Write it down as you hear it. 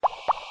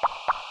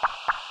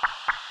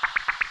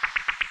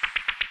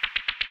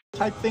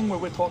type thing where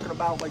we're talking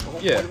about like the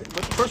whole. Yeah.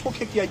 But first, we'll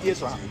kick the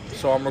ideas around.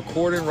 So I'm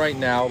recording right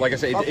now. Like I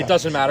said, Okay. it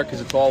doesn't matter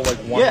because it's all like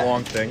one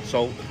long thing.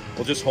 So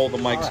we'll just hold the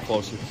mics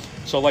closer.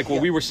 So like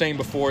what we were saying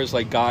before is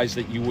like guys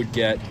that you would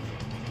get.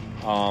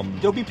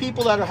 There'll be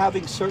people that are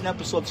having certain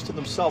episodes to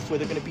themselves where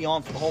they're going to be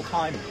on for the whole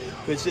time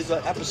because there's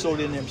an episode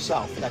in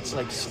himself. That's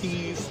like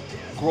Steve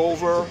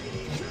Grover,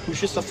 who's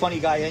just a funny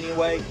guy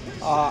anyway.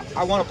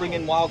 I want to bring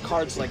in wild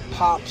cards like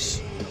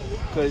Pops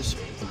because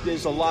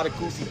there's a lot of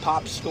goofy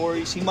Pop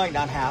stories. He might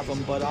not have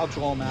them, but I'll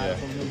draw them out of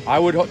him. I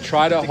would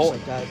try to hold,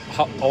 like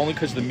only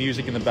because the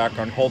music in the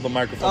background, hold the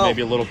microphone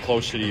maybe a little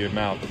closer to your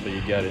mouth so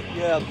you get it.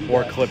 Yeah.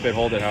 Or clip it,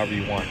 hold it however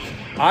you want.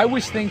 I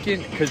was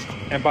thinking,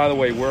 and by the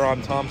way, we're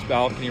on Tom's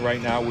balcony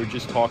right now. We're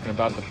just talking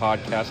about the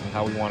podcast and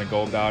how we want to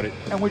go about it.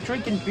 And we're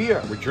drinking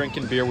beer.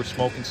 We're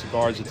smoking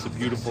cigars. It's a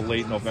beautiful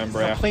late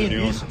November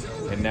afternoon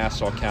in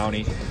Nassau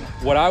County.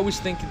 What I was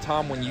thinking,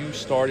 Tom, when you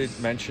started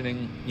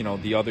mentioning,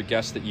 the other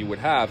guests that you would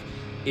have,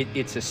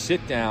 it's a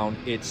sit down.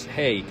 It's,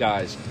 hey,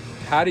 guys,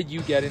 how did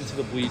you get into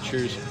the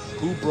bleachers?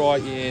 Who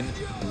brought you in?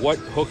 What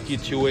hooked you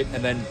to it?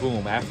 And then,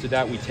 boom, after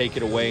that, we take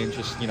it away and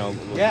just,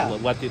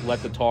 let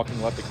the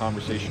talking, let the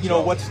conversation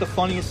go. What's the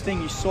funniest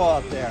thing you saw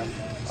out there?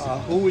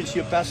 Who is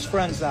your best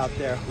friends out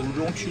there?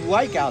 Who don't you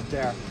like out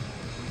there?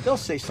 They'll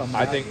say something.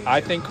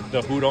 I think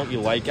the who don't you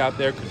like out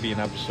there could be an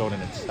episode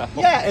in itself.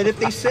 Yeah, and if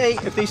they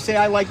say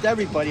I liked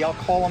everybody, I'll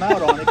call them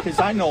out on it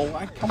because I know.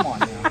 Come on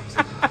now.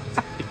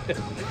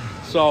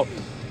 So,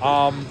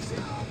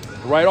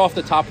 right off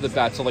the top of the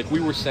bat, so like we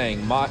were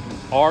saying,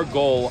 our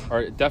goal,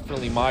 or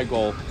definitely my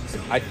goal,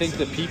 I think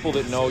the people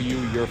that know you,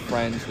 your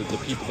friends, the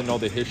people that know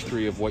the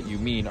history of what you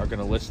mean are going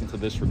to listen to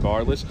this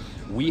regardless.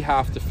 We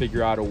have to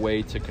figure out a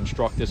way to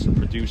construct this and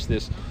produce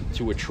this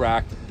to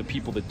attract the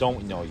people that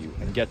don't know you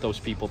and get those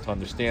people to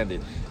understand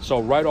it.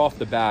 So right off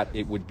the bat,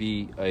 it would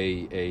be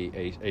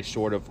a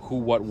sort of who,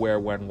 what, where,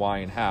 when, why,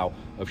 and how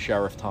of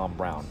Sheriff Tom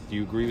Brown. Do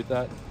you agree with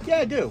that? Yeah,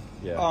 I do.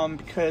 Yeah.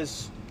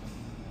 Because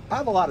I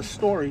have a lot of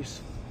stories.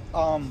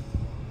 And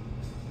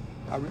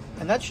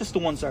that's just the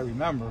ones I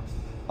remember.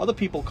 Other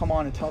people come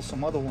on and tell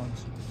some other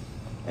ones.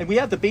 And we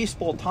have the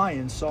baseball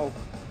tie-in, so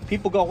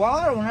people go, well,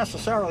 I don't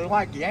necessarily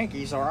like the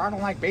Yankees or I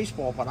don't like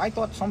baseball, but I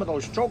thought some of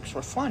those jokes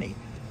were funny.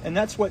 And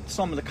that's what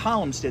some of the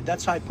columns did.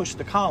 That's how I pushed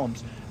the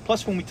columns.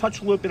 Plus, when we touch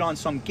a little bit on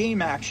some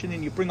game action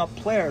and you bring up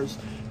players,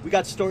 we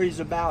got stories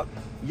about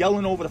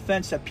yelling over the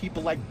fence at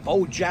people like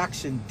Bo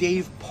Jackson,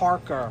 Dave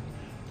Parker,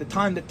 the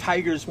time the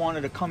Tigers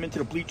wanted to come into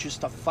the bleachers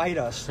to fight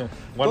us.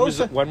 When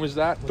was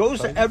that?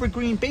 Those are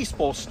evergreen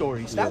baseball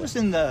stories. Yeah. That was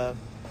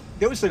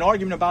there was an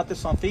argument about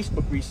this on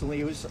Facebook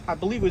recently. I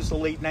believe it was the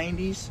late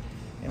 90s.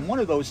 And one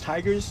of those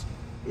Tigers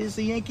is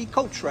the Yankee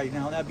coach right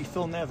now. That'd be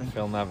Phil Nevin.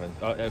 Phil Nevin,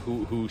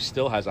 who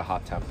still has a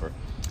hot temper.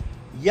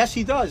 Yes,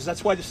 he does.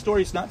 That's why the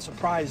story's not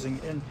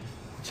surprising. And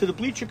to the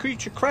Bleacher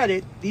Creature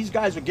credit, these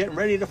guys were getting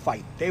ready to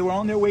fight. They were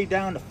on their way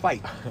down to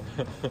fight.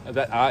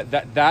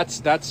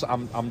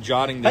 I'm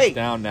jotting this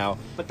down now.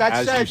 But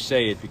that said, you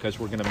say it because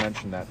we're going to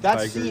mention that.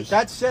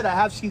 That said, I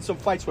have seen some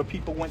fights where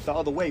people went the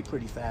other way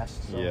pretty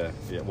fast. So.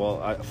 Yeah.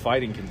 Well,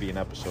 fighting can be an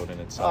episode in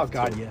itself. Oh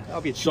God, too. yeah.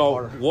 That'll be a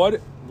two-parter. So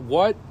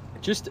what?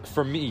 Just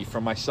for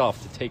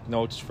myself to take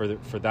notes for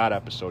that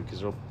episode because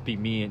it'll be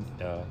me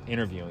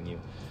interviewing you.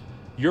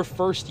 Your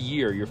first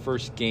year, your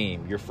first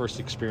game, your first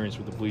experience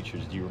with the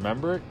bleachers, do you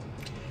remember it?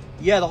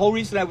 Yeah, the whole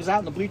reason I was out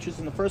in the bleachers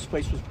in the first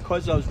place was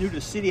because I was new to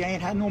the city. I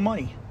ain't had no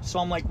money. So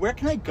I'm like, where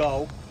can I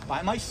go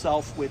by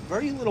myself with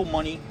very little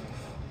money,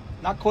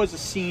 not cause a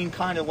scene,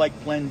 kind of like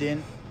blend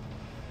in?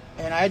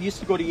 And I used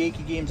to go to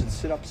Yankee games and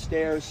sit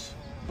upstairs,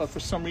 but for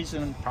some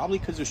reason, probably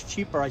because it was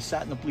cheaper, I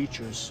sat in the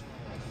bleachers.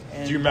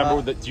 And, do you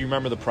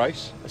remember the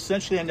price?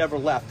 Essentially, I never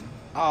left.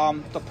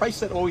 The price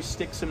that always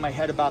sticks in my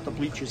head about the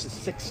bleachers is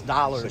 $6.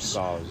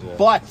 $6, yeah.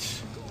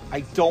 But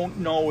I don't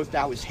know if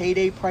that was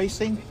heyday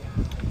pricing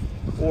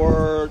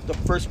or the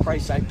first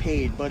price I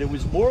paid. But it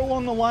was more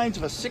along the lines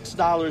of a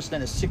 $6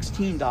 than a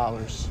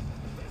 $16.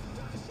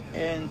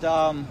 And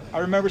I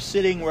remember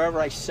sitting wherever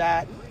I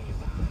sat,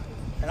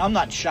 and I'm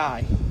not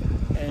shy.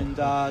 And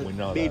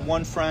made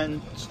one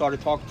friend, started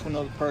talking to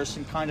another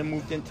person, kind of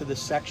moved into the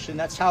section.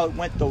 That's how it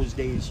went those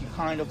days. You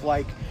kind of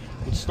like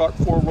would start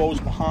 4 rows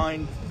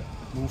behind,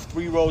 move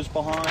 3 rows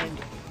behind,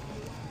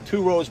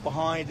 2 rows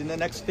behind, and the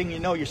next thing you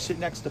know, you're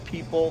sitting next to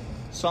people,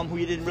 some who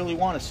you didn't really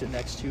want to sit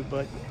next to,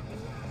 but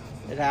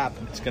it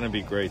happened. It's going to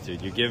be great,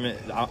 dude. You're giving.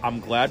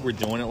 I'm glad we're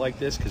doing it like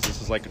this because this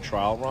is like a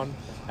trial run,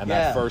 and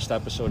that first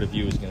episode of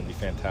you is going to be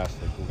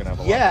fantastic. We're going to have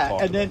a lot to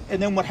talk about.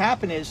 And then what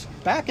happened is,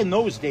 back in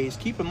those days,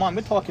 keep in mind,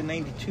 we're talking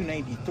 92,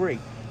 93,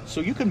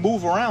 so you can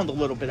move around a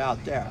little bit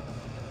out there.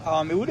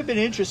 It would have been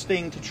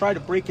interesting to try to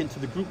break into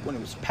the group when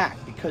it was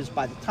packed, because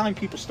by the time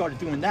people started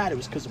doing that, it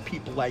was because of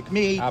people like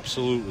me.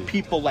 Absolutely.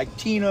 People like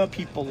Tina,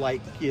 people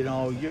like,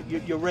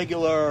 your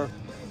regular,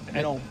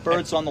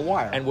 birds on the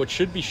wire. And what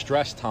should be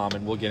stressed, Tom,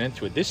 and we'll get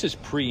into it, this is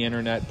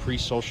pre-internet,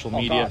 pre-social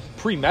media,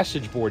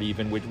 pre-message board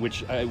even,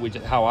 which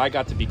how I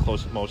got to be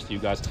close with most of you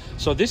guys.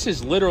 So this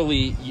is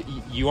literally,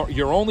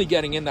 you're only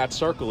getting in that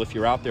circle if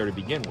you're out there to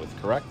begin with,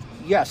 correct?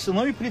 Yes, and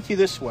let me put it to you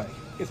this way.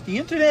 if the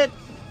internet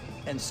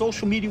and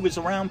social media was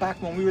around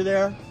back when we were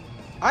there,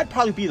 I'd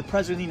probably be the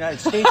president of the United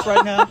States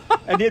right now,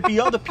 and there'd be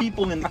other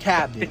people in the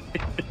cabinet.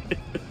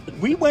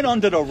 We went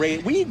under the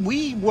radar.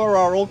 We were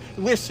our own.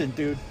 Listen,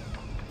 dude.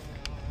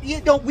 You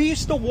know, we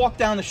used to walk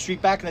down the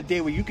street back in the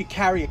day where you could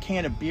carry a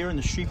can of beer in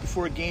the street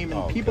before a game,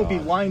 and people would be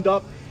lined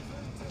up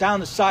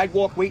down the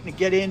sidewalk waiting to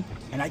get in,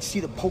 and I'd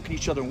see them poking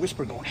each other and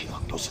whispering, going, "Hey,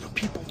 look, those are the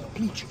people in the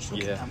bleachers.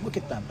 Look at them, look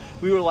at them."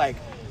 We were like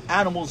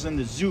animals in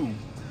the zoo.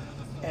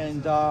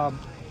 And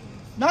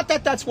not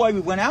that that's why we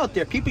went out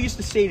there. People used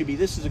to say to me,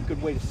 this is a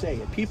good way to say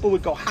it. People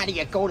would go, "How do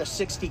you go to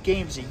 60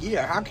 games a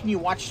year? How can you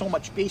watch so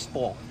much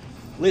baseball?"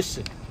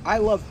 Listen, I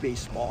love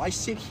baseball. I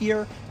sit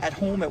here at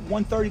home at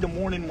 1:30 in the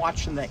morning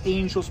watching the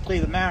Angels play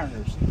the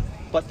Mariners.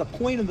 But the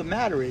point of the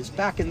matter is,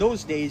 back in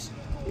those days,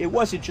 it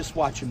wasn't just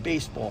watching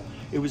baseball.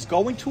 It was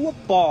going to a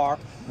bar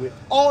with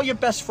all your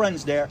best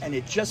friends there, and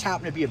it just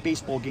happened to be a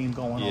baseball game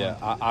going on. Yeah,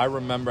 I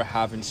remember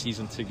having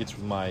season tickets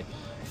with my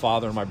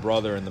father and my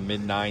brother in the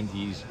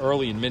mid-'90s,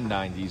 early and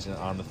mid-'90s,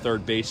 on the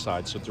third base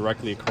side, so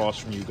directly across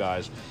from you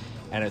guys.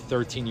 And at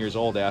 13 years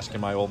old,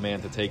 asking my old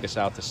man to take us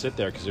out to sit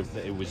there because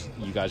it was,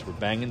 you guys were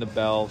banging the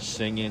bell,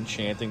 singing,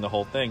 chanting, the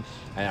whole thing.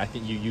 And I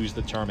think you used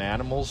the term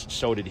animals.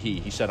 So did he.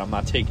 He said, "I'm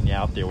not taking you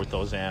out there with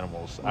those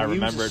animals." Well, I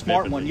remember he was a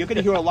smart one. You're going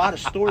to hear a lot of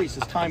stories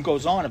as time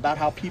goes on about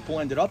how people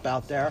ended up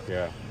out there.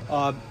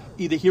 Yeah.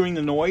 Either hearing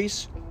the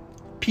noise,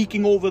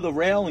 peeking over the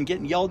rail and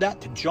getting yelled at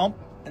to jump,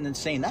 and then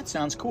saying, "That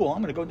sounds cool,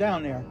 I'm going to go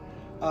down there."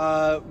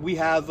 We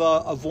have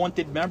a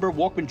vaunted member,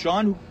 Walkman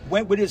John, who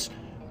went with his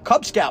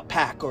Cub Scout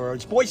pack or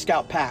his Boy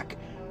Scout pack,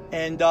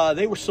 and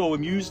they were so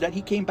amused that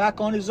he came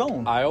back on his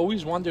own. I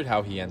always wondered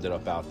how he ended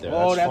up out there.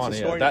 Oh, that's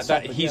funny. A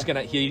story.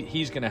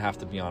 He's gonna have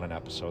to be on an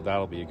episode.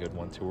 That'll be a good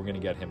one too. We're gonna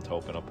get him to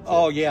open up.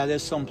 Oh yeah,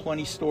 there's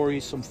plenty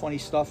stories, some funny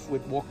stuff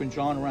with Walkman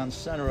John around the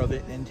center of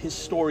it, and his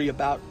story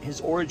about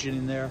his origin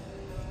in there.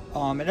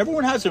 And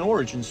everyone has an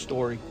origin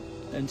story,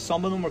 and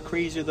some of them are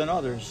crazier than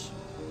others.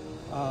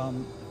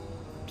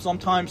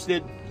 Sometimes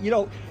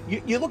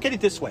you look at it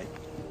this way.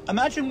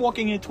 Imagine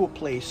walking into a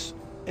place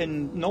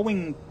and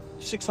knowing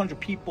 600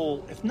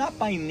 people, if not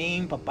by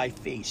name, but by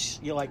face.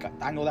 You're like,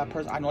 "I know that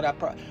person, I know that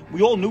person."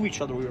 We all knew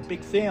each other. We were a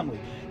big family.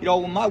 You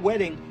know, in my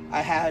wedding,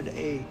 I had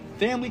a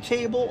family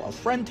table, a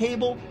friend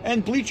table,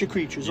 and bleacher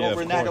creatures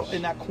over in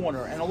that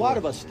corner. And a lot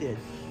of us did.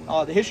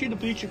 The history of the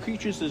bleacher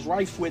creatures is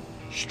rife with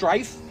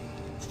strife,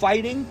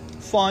 fighting,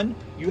 fun.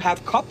 You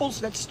have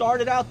couples that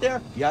started out there.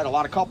 You had a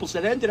lot of couples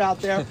that ended out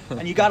there.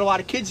 And you got a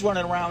lot of kids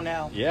running around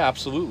now. Yeah,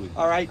 absolutely.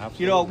 All right.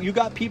 Absolutely. You know, you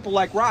got people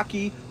like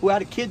Rocky who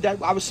had a kid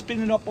that I was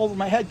spinning up over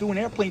my head doing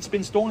airplane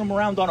spins, throwing him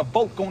around on a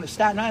boat going to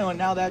Staten Island.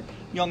 Now that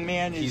young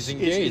man is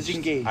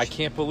engaged. I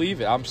can't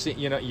believe it. I'm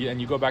seeing,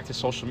 and you go back to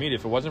social media.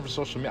 If it wasn't for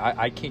social media,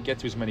 I can't get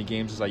to as many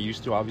games as I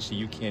used to. Obviously,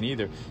 you can't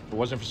either. If it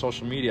wasn't for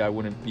social media, I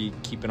wouldn't be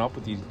keeping up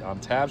with these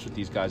tabs with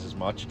these guys as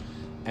much.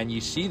 And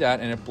you see that,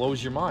 and it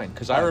blows your mind.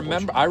 Because I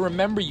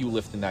remember you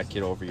lifting that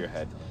kid over your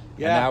head.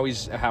 Yeah. And now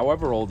he's,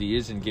 however old he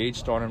is, engaged,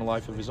 starting a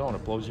life of his own.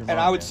 It blows your mind. And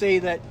I would say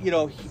that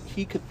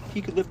he could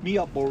lift me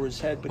up over his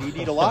head, but he'd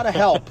need a lot of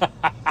help. A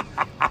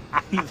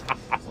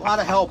lot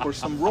of help or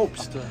some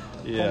ropes to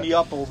pull me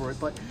up over it.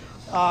 But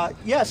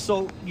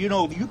so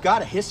you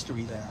got a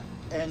history there.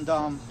 And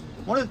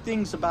one of the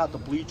things about the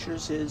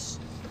bleachers is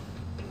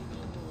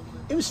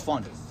it was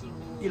fun.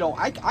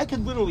 I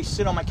could literally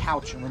sit on my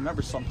couch and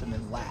remember something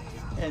and laugh.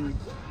 And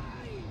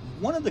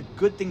one of the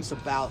good things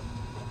about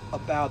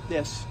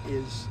this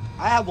is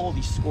I have all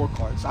these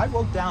scorecards. I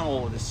wrote down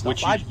all of this stuff.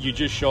 Which you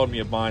just showed me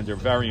a binder.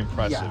 Very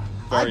impressive. Yeah,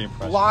 Very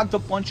impressive. I blogged a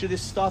bunch of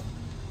this stuff.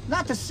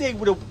 Not to say it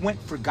would have went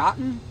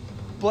forgotten,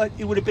 but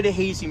it would have been a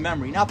hazy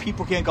memory. Now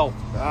people can't go,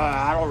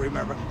 "I don't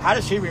remember. How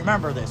does he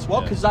remember this?"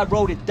 Well, because I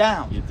wrote it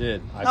down. You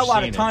did. Now, a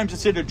lot of times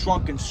it's in a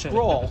drunken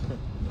scroll.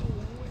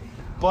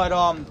 But,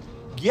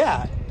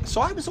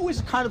 so I was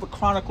always kind of a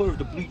chronicler of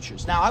the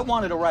bleachers. Now, I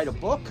wanted to write a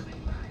book,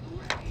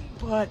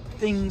 but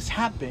things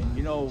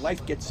happen.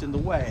 Life gets in the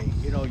way.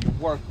 You're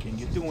working,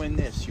 you're doing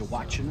this, you're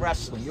watching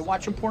wrestling, you're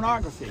watching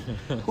pornography.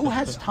 Who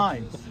has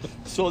time?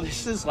 So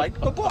this is like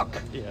the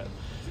book.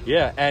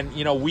 Yeah, and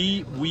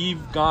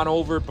we've gone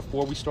over it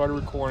before we started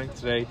recording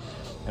today,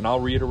 and I'll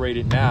reiterate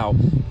it now.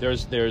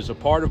 There's a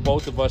part of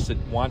both of us that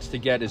wants to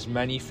get as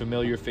many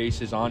familiar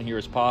faces on here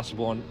as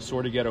possible and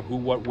sort of get a who,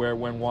 what, where,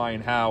 when, why,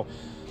 and how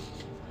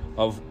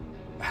of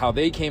how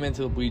they came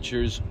into the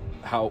bleachers,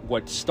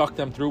 what stuck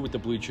them through with the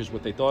bleachers,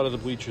 what they thought of the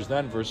bleachers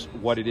then versus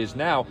what it is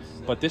now.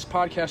 But this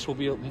podcast will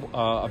be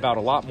about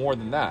a lot more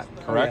than that,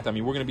 correct? Yeah. I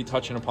mean, we're going to be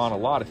touching upon a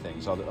lot of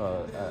things outside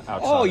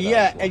Oh,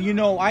 yeah, of that. And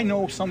I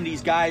know some of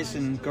these guys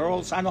and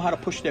girls, I know how to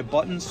push their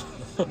buttons.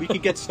 We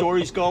could get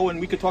stories going.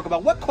 We could talk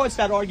about what caused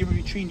that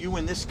argument between you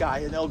and this guy,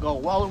 and they'll go,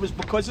 "Well, it was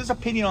because his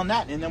opinion on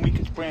that," and then we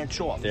could branch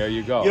off. There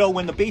you go.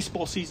 When the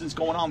baseball season's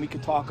going on, we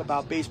could talk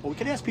about baseball. We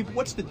could ask people,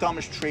 "What's the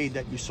dumbest trade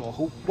that you saw?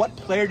 What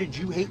player did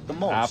you hate the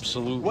most?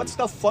 Absolutely. What's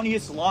the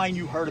funniest line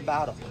you heard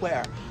about a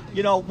player?"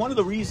 One of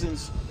the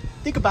reasons.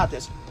 Think about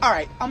this. All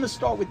right, I'm going to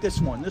start with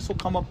this one. This will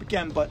come up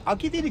again, but I'll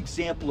give you an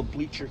example of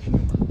bleacher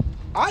humor.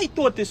 I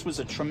thought this was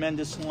a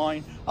tremendous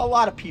line. A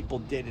lot of people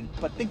didn't,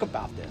 but think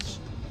about this.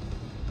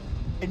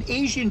 An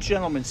Asian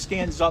gentleman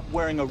stands up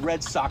wearing a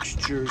Red Sox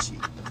jersey,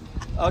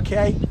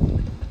 okay?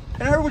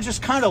 And everyone's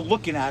just kind of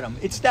looking at him.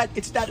 It's that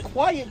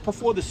quiet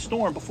before the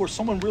storm, before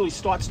someone really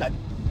starts that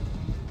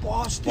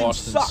Boston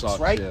sucks,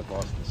 right? Yeah,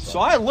 Boston sucks. So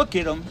I look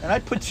at him, and I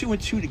put two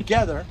and two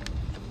together.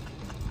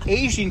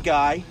 Asian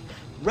guy,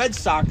 Red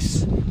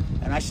Sox,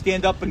 and I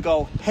stand up and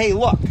go, hey,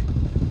 look,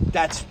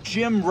 that's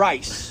Jim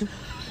Rice.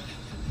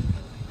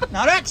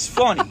 Now that's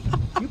funny.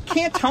 You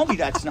can't tell me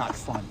that's not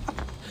funny.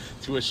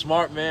 To a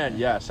smart man,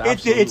 yes,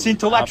 absolutely. It's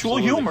intellectual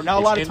humor. Now,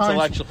 a lot of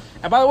times,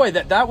 and by the way,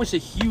 that was a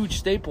huge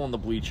staple in the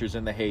bleachers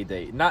in the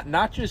heyday.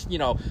 Not just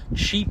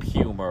cheap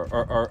humor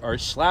or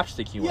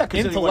slapstick humor. Yeah,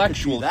 'cause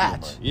intellectual anyone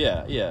could do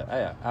humor. that.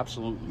 Yeah,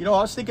 absolutely. I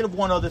was thinking of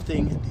one other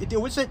thing.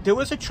 There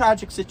was a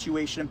tragic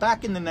situation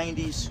back in the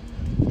 '90s.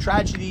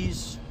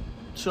 Tragedies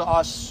to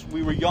us,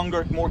 we were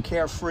younger, more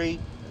carefree.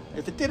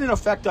 If it didn't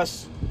affect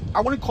us, I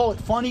wouldn't call it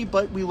funny,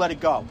 but we let it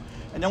go.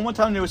 And then one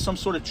time there was some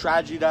sort of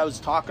tragedy that I was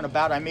talking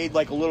about. I made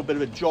like a little bit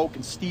of a joke,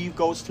 and Steve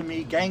goes to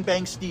me,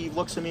 Gangbang Steve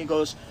looks at me and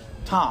goes,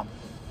 Tom,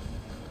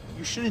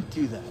 you shouldn't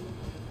do that.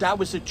 That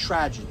was a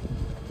tragedy.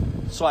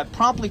 So I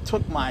promptly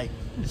took my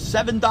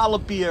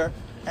 $7 beer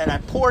and I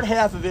poured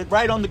half of it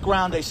right on the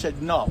ground. I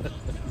said, no,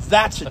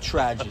 that's a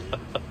tragedy.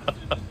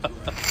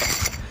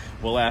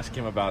 We'll ask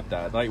him about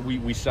that. Like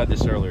we said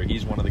this earlier,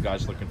 he's one of the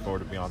guys looking forward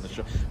to be on the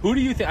show. Who do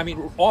you think? I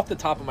mean, off the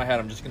top of my head,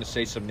 I'm just going to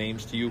say some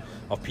names to you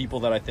of people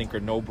that I think are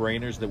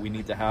no-brainers that we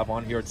need to have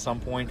on here at some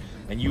point.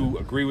 And you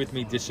agree with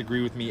me,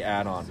 disagree with me,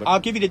 add on. But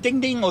I'll give you the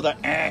ding-ding or the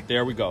eh.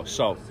 There we go.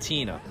 So,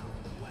 Tina.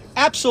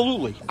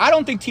 Absolutely. I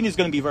don't think Tina's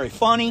going to be very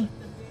funny.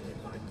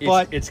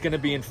 But it's going to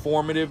be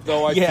informative,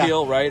 though, I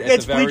feel, right?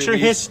 It's bleacher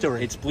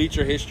history. It's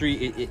bleacher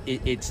history.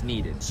 It's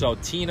needed. So,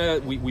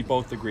 Tina, we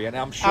both agree. And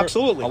I'm sure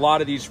Absolutely. A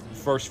lot of these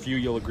first few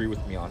you'll agree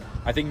with me on.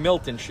 I think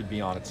Milton should be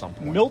on at some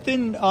point.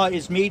 Milton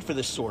is made for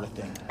this sort of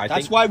thing.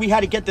 That's why we had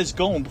to get this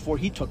going before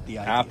he took the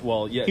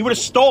idea. He would have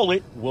stole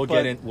it. We'll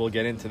get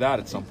into that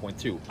at some point,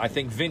 too. I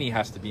think Vinny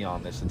has to be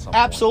on this at some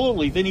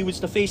Absolutely. point. Vinny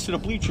was the face of the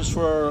bleachers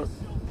for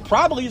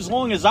probably as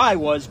long as I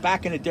was,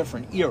 back in a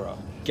different era.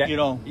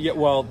 Yeah,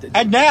 well,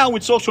 and now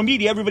with social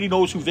media, everybody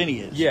knows who Vinny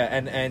is. Yeah,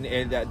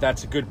 and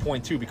that's a good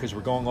point too, because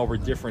we're going over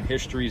different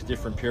histories,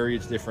 different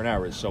periods, different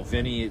eras. So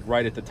Vinny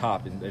right at the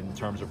top in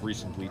terms of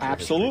recent bleacher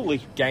Absolutely.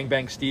 history.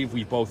 Gangbang Steve,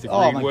 we both agreed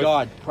with. Oh my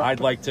God!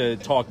 I'd like to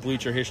talk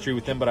bleacher history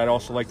with him, but I'd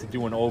also like to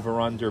do an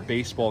over/under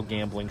baseball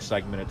gambling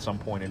segment at some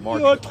point in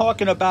March. You're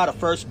talking about a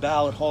first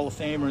ballot Hall of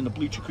Famer in the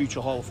Bleacher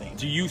Creature Hall of Fame.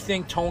 Do you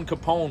think Tone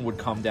Capone would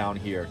come down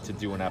here to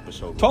do an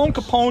episode? Tone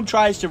Capone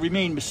tries to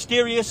remain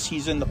mysterious.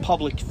 He's in the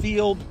public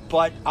field,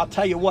 but I'll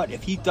tell you what,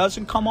 if he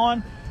doesn't come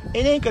on,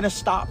 it ain't going to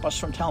stop us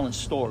from telling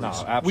stories. No,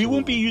 absolutely. We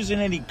won't be using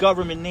any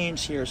government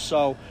names here,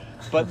 so...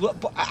 But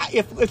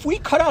if we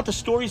cut out the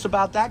stories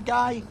about that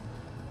guy,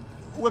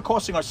 we're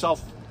costing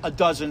ourselves a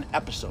dozen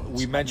episodes.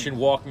 We mentioned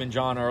Walkman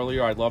John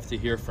earlier. I'd love to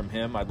hear from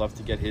him. I'd love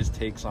to get his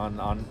takes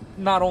on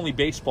not only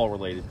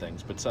baseball-related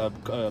things,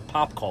 but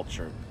pop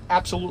culture.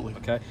 Absolutely.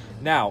 Okay.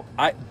 Now,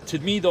 to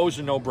me, those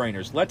are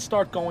no-brainers. Let's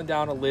start going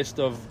down a list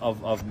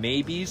of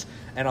maybes,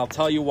 and I'll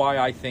tell you why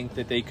I think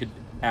that they could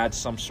add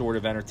some sort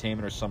of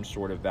entertainment or some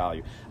sort of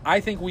value. I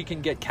think we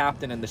can get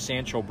Captain and the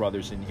Sancho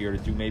brothers in here to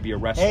do maybe a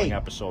wrestling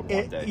episode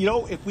one day.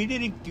 If we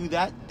didn't do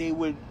that, they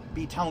would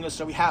be telling us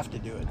that we have to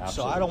do it. Absolutely.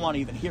 So I don't want to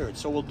even hear it.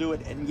 So we'll do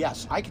it. And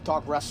yes, I could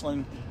talk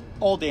wrestling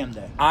all damn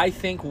day. I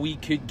think we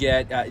could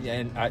get,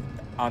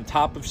 on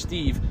top of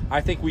Steve,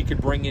 I think we could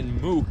bring in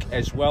Mook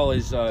as well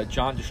as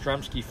John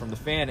Jastrzemski from The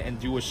Fan and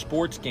do a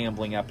sports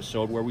gambling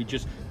episode where we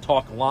just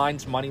talk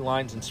lines, money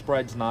lines, and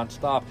spreads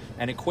nonstop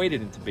and equate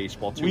it into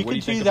baseball, too. What do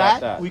you think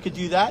about that? We could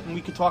do that, and we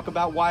could talk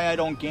about why I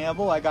don't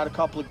gamble. I got a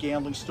couple of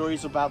gambling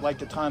stories about, like,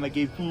 the time I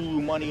gave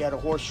Lulu money at a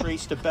horse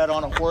race to bet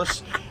on a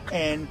horse,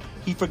 and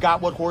he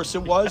forgot what horse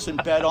it was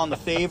and bet on the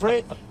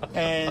favorite,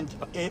 and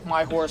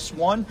my horse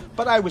won.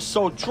 But I was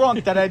so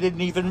drunk that I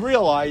didn't even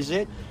realize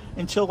it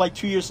until like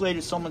 2 years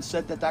later someone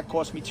said that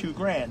cost me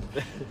 $2,000.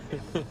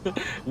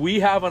 We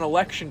have an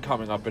election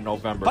coming up in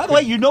November. By the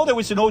way, there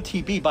was an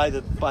OTB by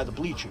the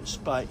bleachers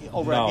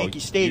over at Yankee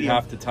Stadium. You'd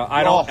have to tell.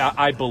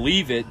 I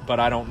believe it, but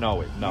I don't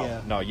know it.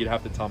 No, you'd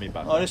have to tell me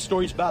about that. There's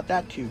stories about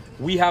that too.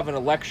 We have an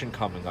election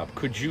coming up.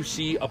 Could you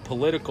see a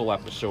political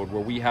episode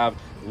where we have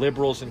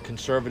liberals and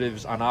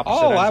conservatives on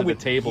opposite ends of the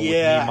table with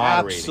me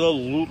moderating?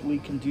 Absolutely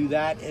can do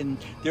that. And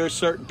there are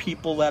certain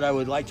people that I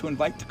would like to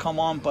invite to come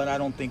on, but I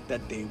don't think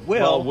that they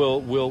will. Well,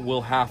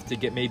 we'll have to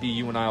get, maybe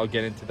you and I will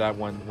get into that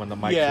when the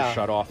mics are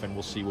shut off, and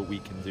we'll see what we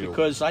can do.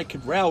 Because I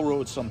could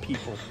railroad some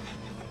people.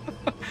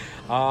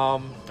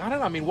 I don't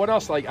know. I mean, what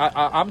else? Like,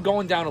 I'm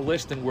going down a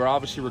list, and we're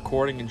obviously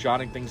recording and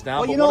jotting things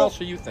down. But what else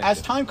are you thinking?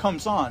 As time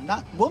comes on,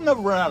 we'll never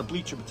run out of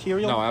bleacher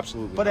material. No,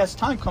 absolutely. But as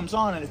time comes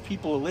on, and if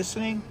people are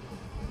listening,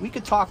 we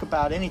could talk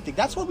about anything.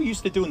 That's what we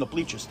used to do in the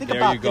bleachers. Think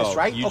about this,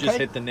 right? You just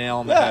hit the nail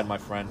on the head, my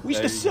friend. We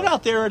used to sit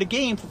out there at a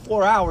game for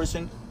 4 hours,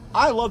 and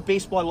I love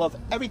baseball. I love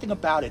everything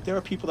about it. There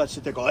are people that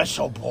sit there and go, that's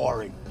so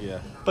boring. Yeah.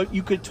 But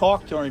you could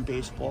talk during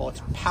baseball.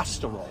 It's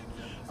pastoral.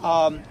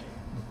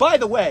 By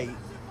the way,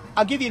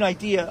 I'll give you an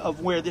idea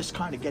of where this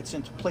kind of gets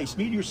into place.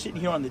 Me and you're sitting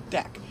here on the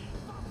deck.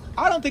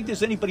 I don't think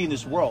there's anybody in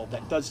this world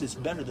that does this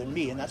better than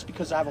me, and that's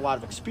because I have a lot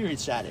of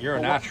experience at it. You're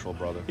a natural,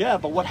 brother. Yeah,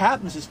 but what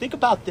happens is, think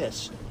about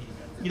this.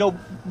 You know,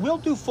 we'll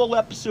do full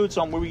episodes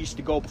on where we used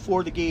to go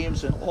before the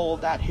games and all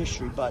of that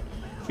history, but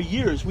for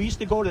years, we used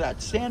to go to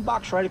that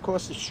sandbox right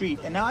across the street,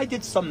 and now I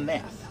did some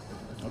math,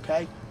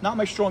 okay? Not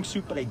my strong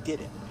suit, but I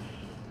did it.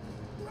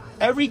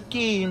 Every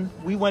game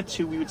we went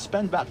to, we would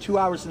spend about 2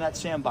 hours in that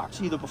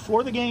sandbox, either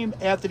before the game,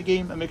 after the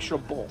game, a mixture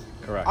of both.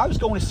 Correct. I was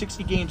going to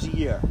 60 games a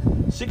year.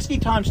 60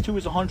 times 2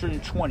 is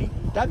 120.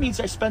 That means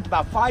I spent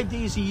about 5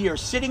 days a year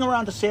sitting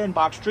around the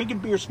sandbox, drinking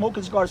beer,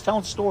 smoking cigars,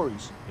 telling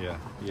stories.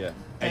 Yeah.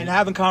 And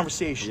having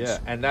conversations. Yeah,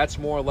 and that's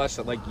more or less,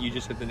 like you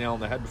just hit the nail on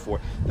the head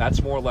before,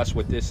 that's more or less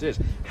what this is.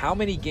 How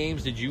many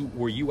games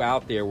were you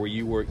out there where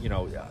you were,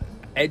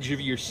 edge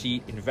of your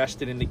seat,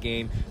 invested in the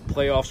game,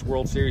 playoffs,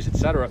 World Series,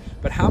 etc.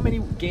 But how many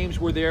games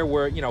were there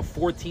where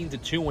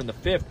 14-2 in the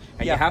fifth,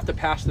 and you have to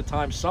pass the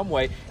time some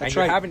way, and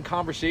you're having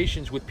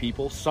conversations with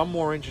people, some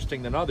more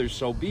interesting than others,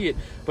 so be it.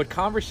 But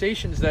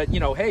conversations that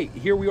hey,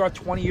 here we are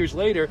 20 years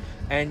later,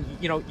 and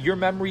your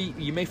memory,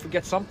 you may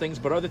forget some things,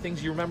 but other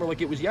things you remember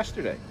like it was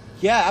yesterday.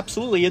 Yeah,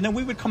 absolutely. And then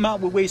we would come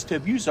out with ways to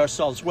abuse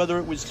ourselves, whether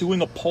it was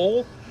doing a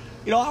poll.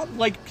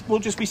 Like we'll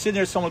just be sitting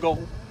there, someone will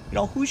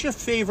go, who's your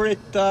favorite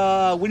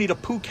Winnie the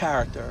Pooh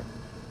character?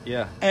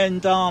 Yeah.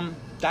 And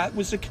that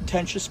was a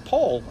contentious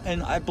poll,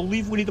 and I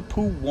believe Winnie the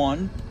Pooh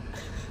won.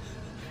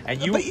 And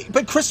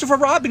but Christopher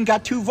Robin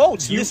got 2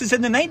 votes. This is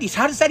in the 90s.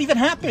 How does that even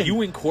happen?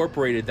 You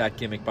incorporated that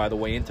gimmick, by the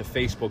way, into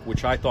Facebook,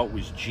 which I thought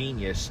was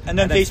genius. And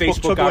then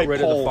Facebook got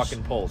rid of the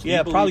fucking polls.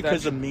 Yeah, probably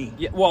because of me.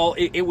 Yeah, well,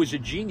 it was a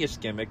genius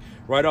gimmick,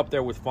 right up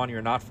there with funny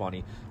or not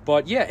funny.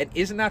 But yeah, it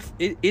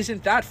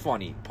isn't that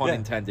funny, pun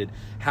intended,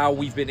 how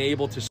we've been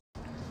able to.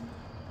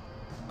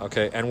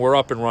 Okay, and we're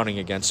up and running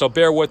again. So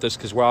bear with us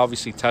because we're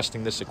obviously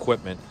testing this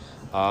equipment,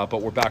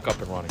 but we're back up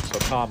and running. So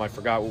Tom, I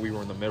forgot what we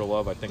were in the middle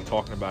of. I think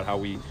talking about how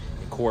we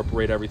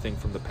incorporate everything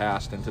from the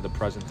past into the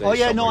present day. Oh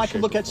yeah, no, I can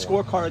look at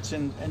scorecards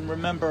and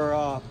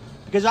remember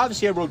because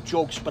obviously I wrote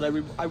jokes, but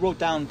I wrote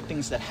down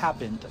things that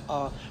happened.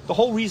 The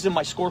whole reason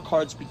my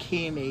scorecards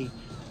became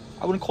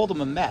I wouldn't call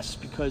them a mess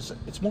because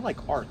it's more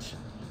like art.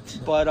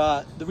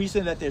 But the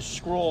reason that there's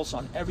scrolls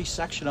on every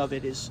section of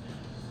it is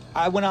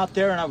I went out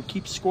there and I would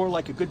keep score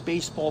like a good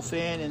baseball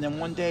fan, and then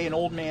one day an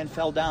old man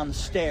fell down the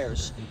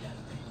stairs.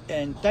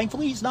 And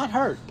thankfully he's not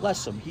hurt,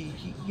 bless him. He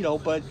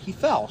but he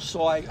fell,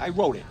 so I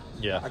wrote it.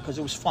 Yeah. Because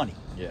it was funny.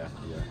 Yeah.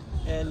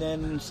 And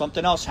then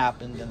something else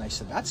happened, and I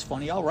said, that's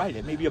funny, I'll write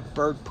it. Maybe a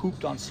bird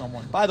pooped on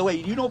someone. By the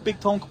way,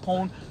 Big Tone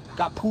Capone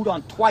got pooed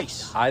on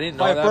twice. I didn't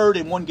know by that. a bird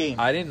in one game.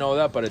 I didn't know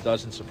that, but it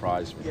doesn't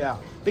surprise me. Yeah,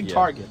 big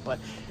target. But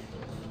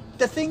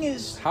the thing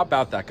is... How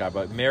about that guy?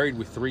 But married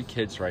with 3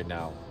 kids right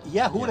now.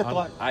 Yeah, who would have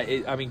thought?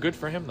 I mean, good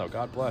for him, though.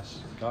 God bless.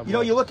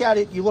 You look at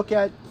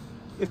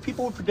if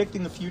people were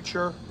predicting the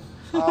future,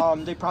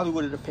 they probably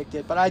would have picked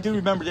it. But I do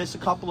remember this a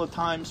couple of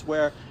times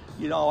where...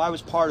 I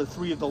was part of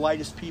 3 of the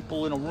lightest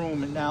people in a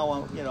room, and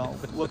now,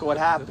 look at what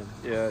happened.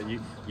 Yeah,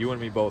 you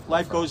and me both.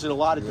 Life goes in a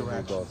lot of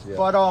directions. Both, yeah.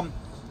 But,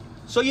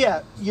 so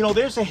yeah,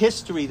 there's a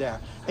history there.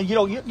 And,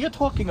 you're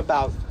talking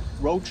about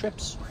road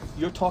trips.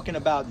 You're talking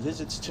about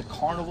visits to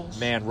carnivals.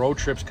 Man, road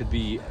trips could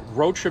be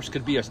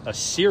a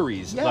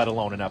series, let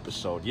alone an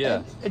episode.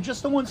 Yeah. And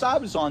just the ones I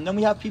was on. Then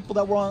we have people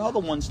that were on other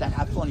ones that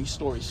have funny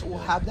stories. So we'll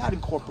have that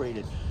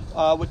incorporated.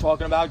 We're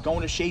talking about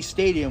going to Shea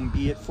Stadium,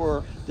 be it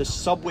for the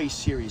Subway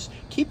Series.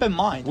 Keep in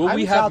mind, will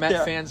we have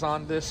Met fans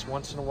on this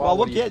once in a while?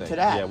 Well, we'll get to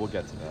that. Yeah, we'll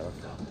get to that.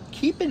 Okay.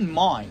 Keep in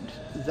mind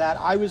that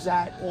I was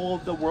at all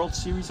of the World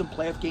Series and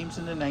playoff games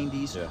in the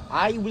 90s. Yeah.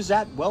 I was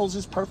at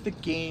Wells'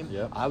 perfect game.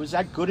 Yep. I was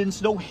at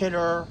Gooden's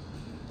no-hitter.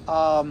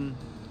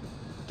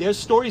 There's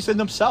stories in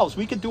themselves.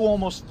 We could do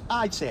almost,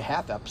 I'd say, a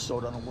half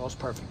episode on a Wells'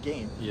 perfect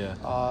game.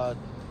 Yeah.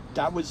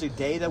 That was a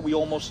day that we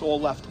almost all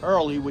left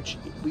early, which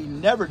we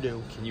never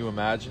do. Can you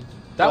imagine?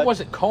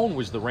 Cone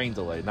was the rain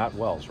delay, not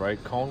Wells,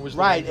 right? Cone was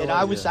the rain delay. And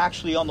I was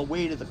actually on the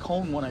way to the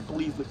Cone one, I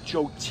believe, with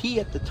Joe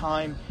T at the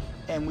time,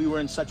 and we were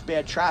in such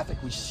bad traffic.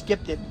 We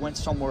skipped it and went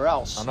somewhere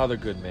else. Another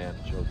good man,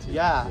 Joe T.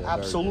 Yeah,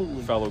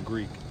 absolutely. Fellow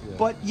Greek. Yeah.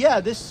 But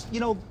yeah, this,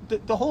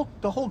 the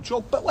whole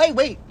joke. But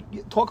wait,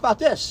 talk about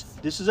this.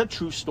 This is a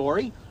true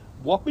story.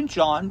 Walkman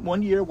John,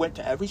 one year, went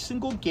to every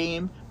single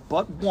game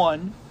but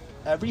one.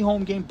 Every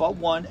home game but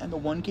one, and the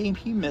one game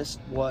he missed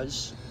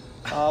was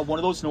one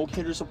of those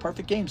no-hitters of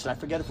perfect games. And I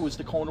forget if it was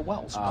the Cone or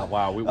Wells.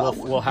 Wow,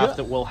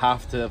 we'll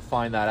have to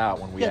find that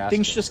out when we ask.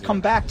 Things just come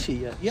back to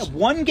you. Yeah,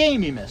 one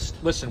game you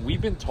missed. Listen, we've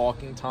been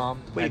talking,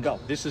 Tom. Way to go.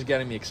 This is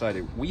getting me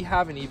excited. We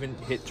haven't even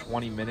hit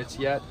 20 minutes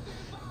yet,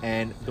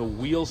 and the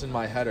wheels in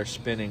my head are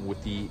spinning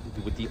with the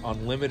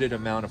unlimited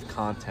amount of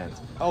content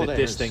that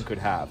this thing could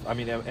have. I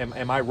mean,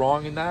 am I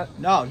wrong in that?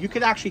 No, you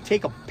could actually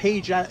take a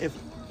page out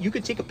You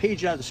could take a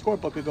page out of the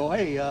scorebook and go,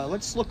 hey,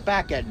 let's look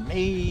back at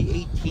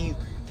May 18th,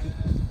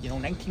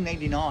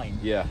 1999.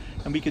 Yeah.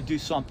 And we could do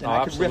something. Oh,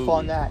 I could riff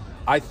on that.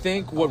 I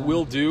think what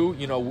we'll do,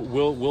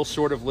 we'll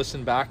sort of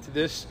listen back to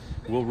this.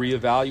 We'll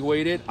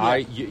reevaluate it.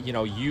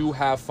 Yeah. You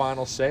have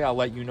final say. I'll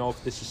let you know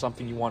if this is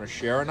something you want to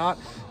share or not.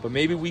 But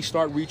maybe we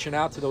start reaching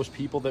out to those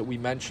people that we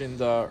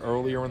mentioned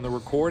earlier in the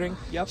recording.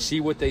 Yep. See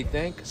what they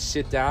think.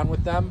 Sit down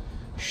with them.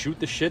 Shoot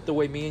the shit the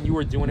way me and you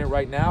are doing it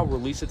right now.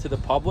 Release it to the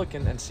public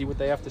and see what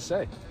they have to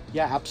say.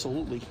 Yeah,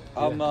 absolutely.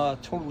 Yeah. I'm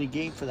totally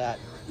game for that.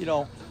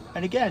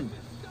 And again,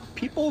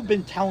 people have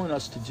been telling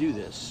us to do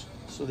this,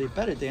 so they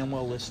better damn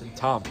well listen.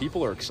 Tom,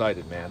 people are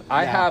excited, man.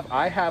 Yeah.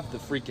 I have the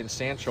freaking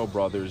Sancho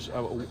brothers,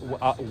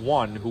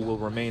 one who will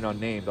remain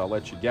unnamed, I'll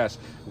let you guess,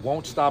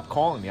 won't stop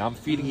calling me. I'm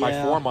feeding my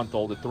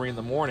 4-month-old at 3 in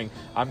the morning.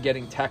 I'm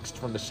getting texts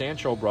from the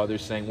Sancho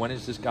brothers saying, when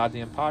is this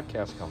goddamn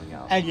podcast coming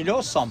out? And you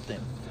know something?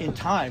 In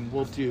time,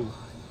 we'll do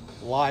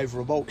live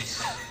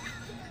remotes.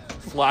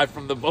 Live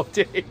from the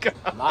bodega.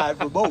 Live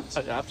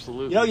remotes.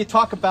 Absolutely. You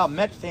talk about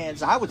Met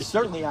fans. I would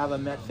certainly have a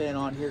Met fan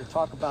on here to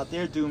talk about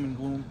their doom and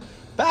gloom.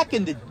 Back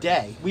in the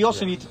day, we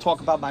also need to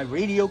talk about my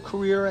radio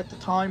career at the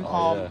time.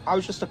 I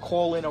was just a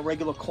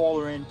regular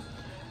caller in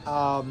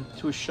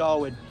to a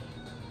show. And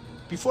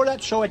before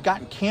that show had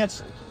gotten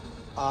canceled,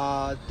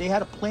 they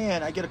had a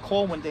plan. I get a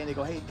call one day and they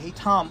go, hey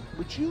Tom,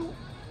 would you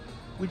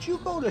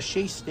go to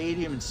Shea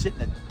Stadium and sit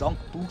in a dunk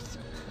booth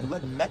and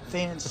let Met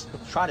fans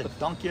try to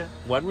dunk you?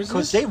 When was this?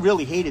 Because they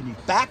really hated me.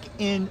 Back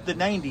in the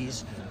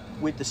 90s,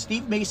 with the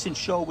Steve Mason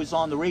show was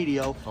on the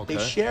radio, They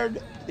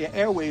shared their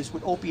airwaves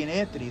with Opie and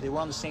Anthony. They were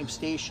on the same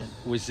station.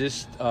 Was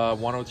this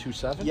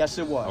 102.7? Yes,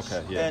 it was.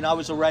 Okay, yeah. And I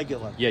was a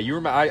regular. Yeah, you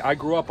remember? I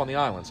grew up on the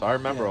island, so I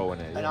remember O&A.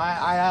 Yeah. And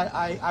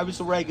I was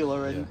a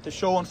regular, and the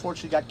show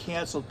unfortunately got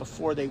canceled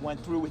before they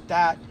went through with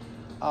that.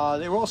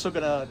 They were also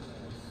going to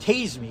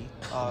tase me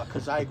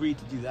because I agreed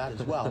to do that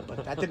as well,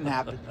 but that didn't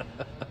happen.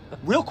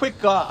 Real quick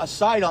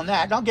aside on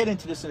that, and I'll get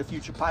into this in a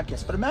future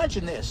podcast, but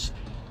imagine this.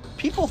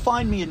 People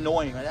find me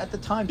annoying, and at the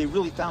time they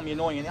really found me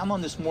annoying, and I'm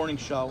on this morning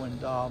show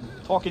and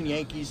talking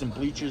Yankees and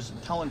bleachers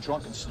and telling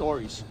drunken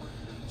stories.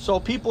 So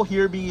people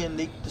hear me and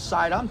they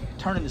decide I'm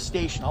turning the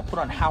station. I'll put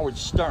on Howard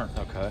Stern.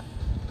 Okay.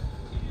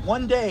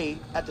 One day,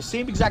 at the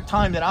same exact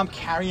time that I'm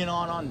carrying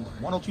on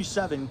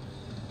 102.7,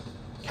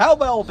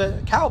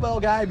 Cowbell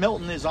guy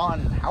Milton is on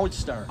Howard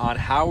Stern. On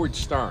Howard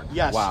Stern?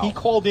 Yes. Wow. He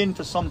called in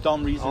for some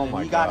dumb reason, Oh and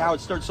my he got God.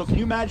 Howard Stern. So can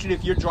you imagine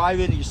if you're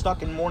driving and you're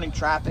stuck in morning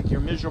traffic, you're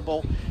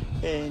miserable,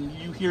 and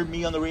you hear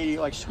me on the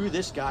radio like, screw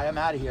this guy, I'm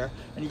out of here,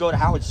 and you go to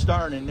Howard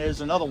Stern and there's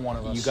another one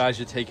of us. You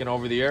guys are taking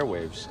over the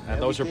airwaves, and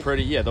those are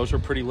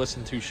pretty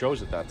listened to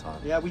shows at that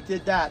time. Yeah, we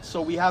did that.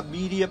 So we have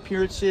media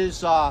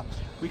appearances.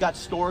 We got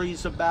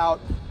stories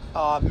about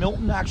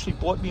Milton actually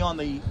brought me on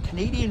the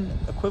Canadian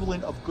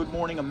equivalent of Good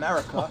Morning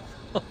America.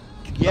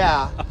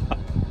 Yeah.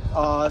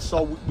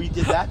 So we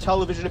did that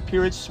television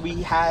appearance.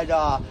 We had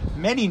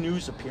many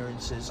news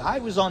appearances. I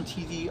was on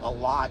TV a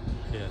lot.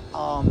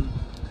 Yeah.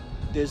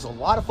 There's a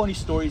lot of funny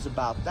stories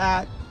about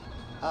that.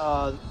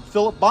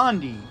 Philip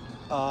Bondi.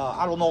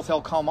 I don't know if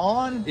he'll come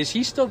on. Is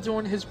he still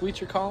doing his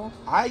Bleacher column?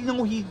 I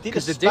know he did a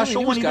 'Cause the Daily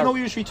special News one, even though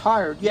he was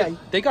retired. Yeah.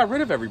 They got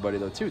rid of everybody,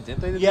 though, too,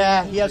 didn't they?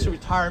 Yeah, he has a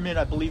retirement.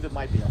 I believe it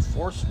might be a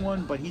forced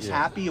one, but he's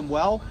happy and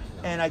well.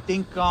 And I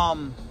think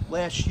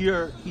last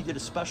year he did a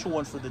special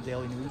one for the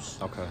Daily News.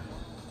 Okay.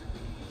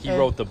 He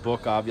wrote the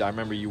book. I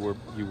remember you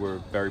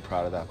were very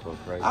proud of that book,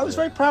 right? I was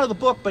very proud of the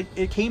book, but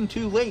it came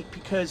too late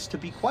because, to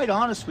be quite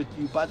honest with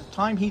you, by the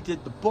time he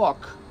did the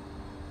book,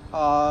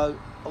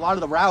 a lot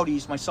of the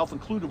rowdies, myself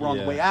included, were on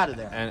the way out of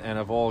there. And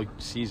of all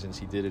seasons,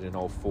 he did it in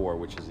 04,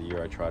 which is the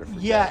year I try to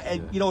forget. Yeah,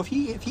 and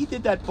if he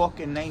did that book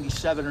in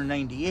 97 or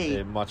 98,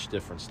 a much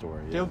different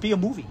story. Yeah. there would be a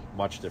movie.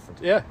 Much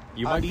different. Yeah,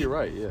 you might be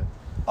right. Yeah.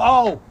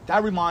 Oh,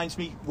 that reminds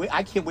me.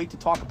 I can't wait to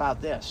talk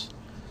about this.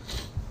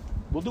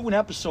 We'll do an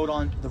episode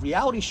on the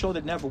reality show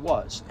that never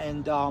was.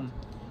 And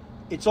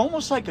it's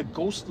almost like a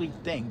ghostly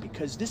thing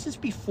because this is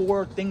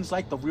before things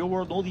like The Real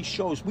World, all these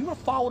shows. We were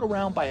followed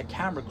around by a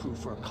camera crew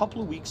for a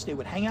couple of weeks. They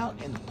would hang out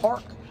in the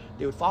park.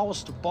 They would follow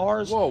us to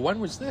bars. Whoa,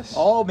 when was this?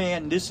 Oh,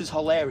 man, this is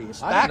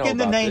hilarious. I Back didn't in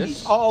know the about 90s.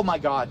 this. Oh, my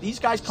God. These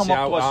guys come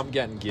up to us. I'm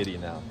getting giddy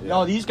now. Yeah.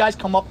 No, these guys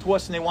come up to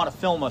us and they want to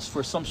film us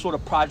for some sort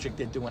of project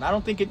they're doing. I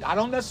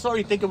don't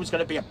necessarily think it was going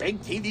to be a big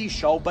TV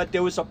show, but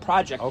there was a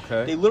project.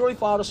 Okay. They literally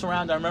followed us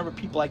around. I remember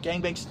people like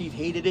Gangbang Steve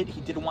hated it.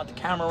 He didn't want the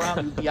camera around.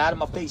 He would be out of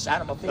my face,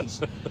 out of my face.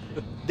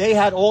 They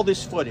had all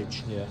this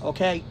footage. Yeah.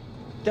 Okay.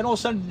 Then all of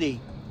a sudden they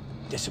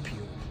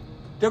disappeared.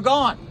 They're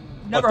gone.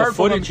 Never But heard the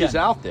from them footage is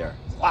again. out there.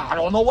 I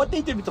don't know what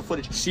they did with the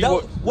footage. See,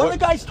 One what- of the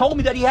guys told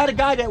me that he had a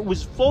guy that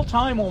was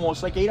full-time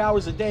almost, like 8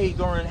 hours a day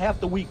during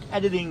half the week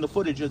editing the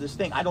footage of this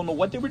thing. I don't know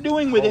what they were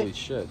doing with Holy it.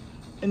 shit.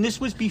 And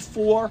this was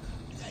before.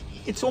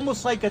 It's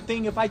almost like a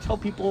thing, if I tell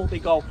people, they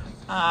go,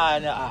 no,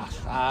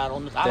 I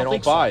don't They think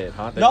don't so. buy it,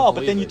 huh? They No, don't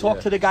but then believe you it, talk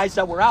yeah. to the guys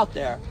that were out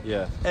there.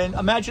 Yeah. And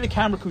imagine a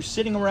camera crew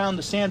sitting around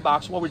the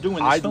sandbox while we're doing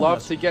this I'd film love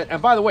lesson. to get,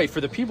 and by the way,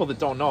 for the people that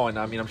don't know, and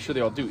I mean, I'm sure they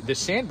all do, the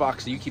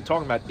sandbox that you keep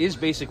talking about is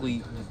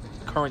basically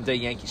current day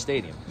Yankee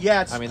Stadium.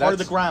 Yeah, it's part of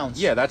the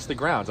grounds. Yeah, that's the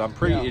grounds. I'm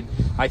pretty. Yeah.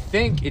 I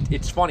think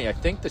it's funny. I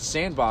think the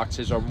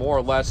sandboxes are more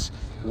or less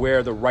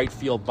where the right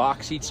field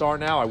box seats are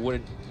now. I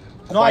wouldn't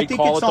quite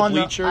call it the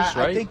bleachers,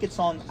 right? I think it's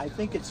on.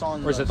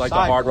 Or is it like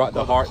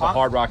the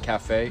Hard Rock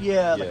Cafe?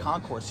 Yeah, the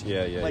concourse.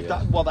 Yeah.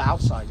 The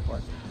outside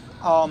part.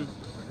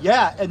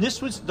 Yeah, and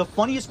this was the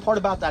funniest part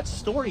about that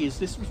story is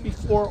this was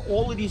before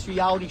all of these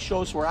reality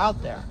shows were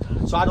out there.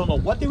 So I don't know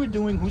what they were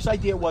doing, whose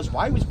idea it was,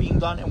 why it was being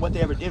done, and what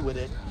they ever did with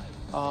it.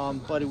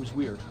 But it was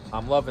weird.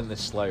 I'm loving this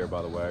Slayer,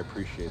 by the way. I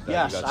appreciate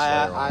that. Yes,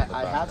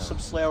 I have some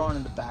Slayer on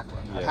in the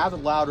background. Yeah. I have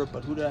it louder,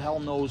 but who the hell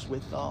knows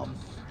with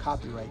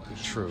copyright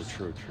issues.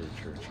 True.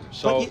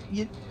 So, but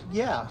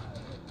yeah.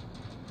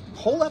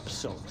 Whole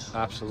episodes.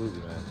 Absolutely,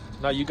 man.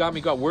 No, you got me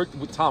going.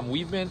 Tom,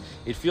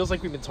 it feels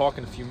like we've been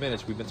talking a few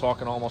minutes. We've been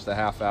talking almost a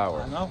half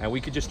hour. I know. And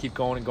we could just keep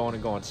going and going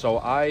and going. So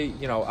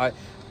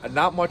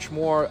not much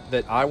more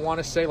that I want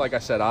to say. Like I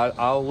said,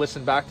 I'll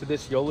listen back to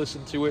this. You'll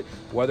listen to it.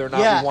 Whether or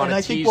not we want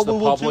to tease the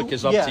public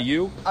is up to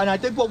you. And I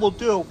think what we'll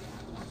do,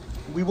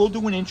 we will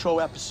do an intro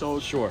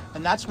episode. Sure.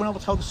 And that's when I will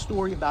tell the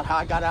story about how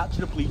I got out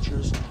to the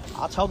bleachers.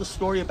 I'll tell the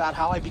story about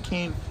how I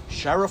became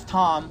Sheriff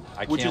Tom,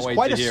 which is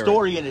quite a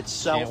story in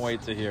itself. Can't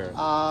wait to hear it.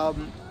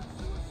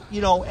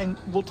 And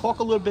we'll talk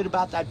a little bit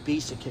about that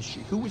basic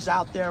history. Who was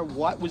out there,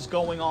 what was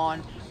going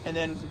on, and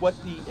then what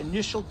the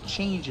initial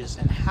changes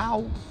and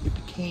how it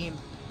became,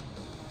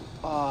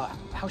 how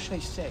should I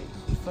say,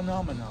 a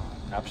phenomenon.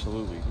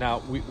 Absolutely.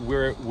 Now,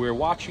 we're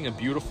watching a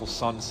beautiful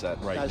sunset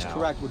right now. That's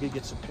correct. We're going to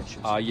get some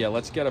pictures. Yeah,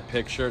 let's get a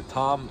picture.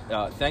 Tom,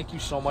 thank you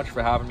so much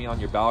for having me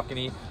on your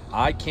balcony.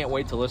 I can't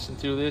wait to listen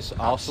to this.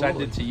 I'll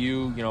send it to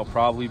you,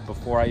 probably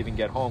before I even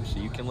get home, so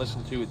you can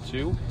listen to it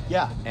too.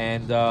 Yeah.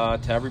 And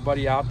to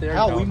everybody out there,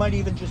 hell, we might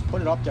even just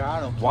put it up there. I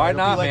don't care. Why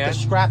not, man? Man? The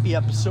scrappy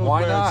episode.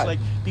 Why not? It's like,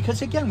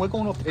 because again, we're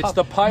going off the cuff. It's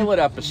the pilot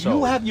episode.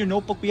 You have your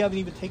notebook. We haven't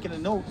even taken a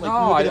note. No,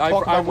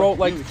 I wrote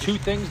like 2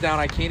 things down.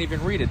 I can't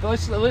even read it.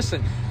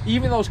 Listen.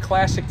 Even those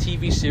classic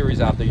TV series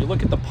out there, you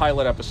look at the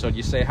pilot episode,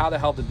 you say, how the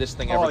hell did this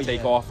thing ever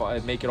take off,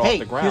 make it off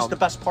the ground? Here's the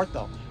best part,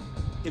 though.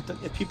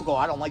 If people go,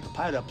 I don't like the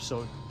pilot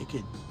episode, it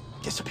could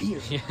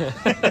disappear.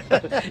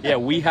 Yeah,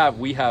 we have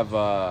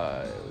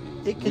the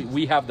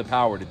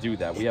power to do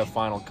that. We have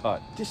final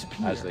cut,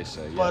 disappear, as they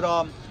say. Yeah.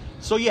 But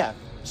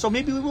so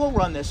maybe we will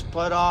run this,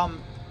 but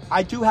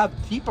I do have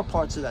deeper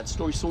parts of that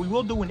story, so we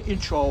will do an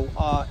intro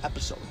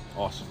episode.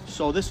 Awesome.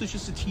 So this was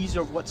just a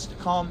teaser of what's to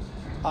come.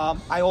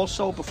 I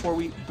also, before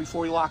we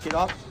lock it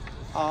up,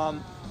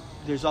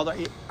 there's other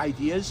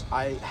ideas.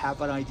 I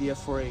have an idea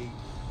for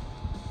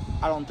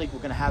I don't think we're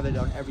going to have it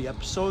on every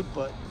episode,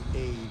 but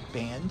a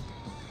band.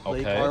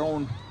 Okay. Like our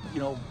own,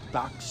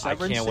 Doc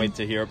Severinsen. I can't wait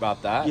to hear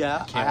about that.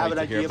 Yeah, I have an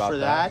idea for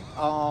that.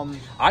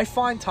 I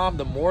find, Tom,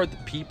 the more the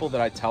people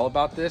that I tell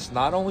about this,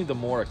 not only the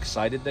more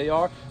excited they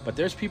are, but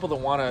there's people that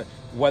want to,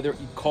 whether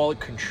you call it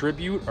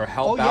contribute or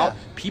help out,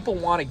 people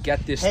want to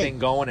get this thing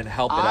going and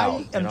help it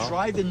out. I am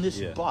driving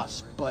this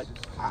bus, but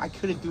I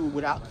couldn't do it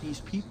without these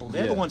people.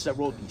 They're the ones that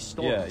wrote these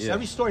stories.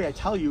 Every story I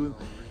tell you,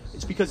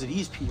 it's because of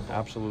these people.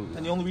 Absolutely.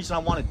 And the only reason I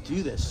want to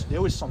do this,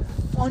 there was some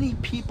funny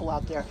people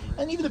out there,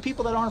 and even the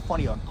people that aren't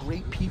funny are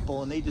great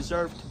people, and they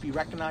deserve to be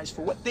recognized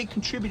for what they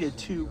contributed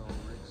to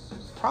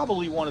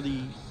probably one of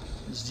the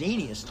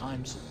zaniest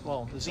times,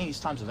 the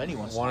zaniest times of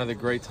anyone's One of the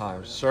great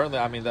times. Certainly,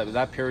 I mean,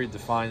 that period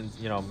defined,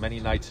 many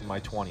nights in my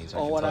 20s.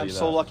 And I'm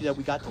so lucky that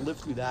we got to live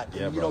through that.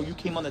 Yeah, and, you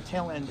came on the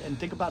tail end, and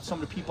think about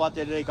some of the people out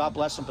there today, God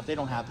bless them, but they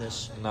don't have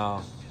this.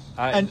 No.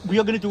 And we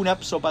are going to do an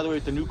episode, by the way,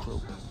 with the new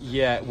crew.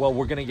 Yeah, well,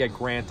 we're going to get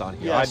Grant on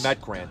here. Yes. I met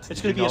Grant.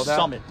 It's going to be a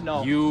summit.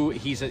 No,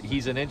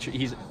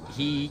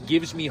 he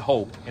gives me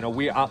hope.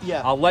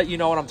 I'll let you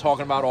know what I'm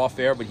talking about off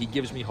air, but he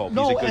gives me hope.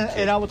 No, he's a good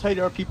kid. And I will tell you,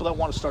 there are people that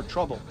want to start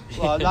trouble.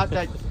 Not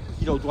that,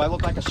 do I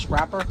look like a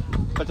scrapper?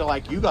 But they're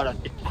like, you got to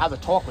have a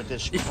talk with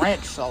this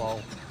Grant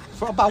fellow.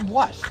 About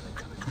what?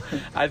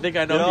 I think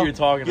I know who you're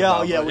talking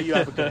about. Yeah, well, you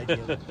have a good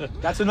idea.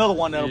 That's another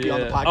one that'll be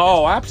on the podcast.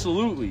 Oh,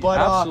 absolutely. But,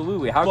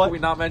 absolutely. How could we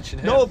not mention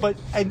him? No,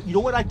 and you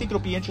know what? I think it'll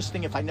be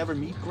interesting if I never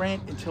meet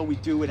Grant until we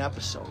do an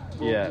episode.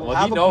 He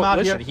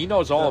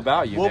knows all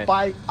about you, man.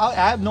 I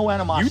have no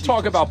animosity. You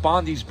talk about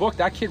Bondi's book.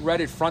 That kid read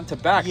it front to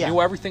back. Yeah.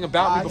 Knew everything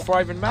about me before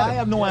I even met him. I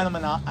have no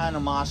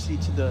animosity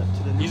to the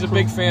new He's a crew.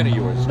 big fan of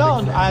yours.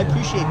 No, I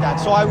appreciate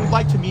that. So I would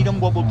like to meet him.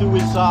 What we'll do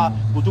is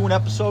we'll do an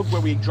episode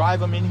where we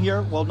drive him in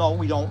here. Well, no,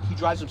 we don't. He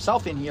drives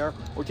himself in here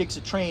or takes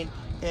a train,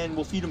 and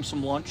we'll feed him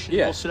some lunch. And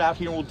we'll sit out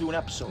here and we'll do an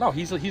episode. No,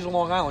 he's a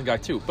Long Island guy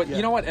too. But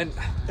you know what? And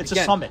it's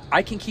again, a summit.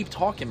 I can keep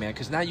talking, man,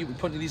 because now you've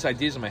putting these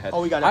ideas in my head.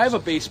 Oh, we got. I have a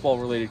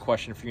baseball-related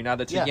question for you now.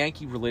 That's a Yeah.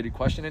 Yankee-related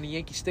question and a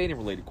Yankee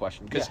Stadium-related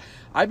question because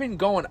I've been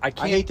going. I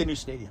hate the new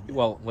stadium.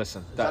 Well,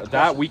 listen, that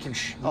that we can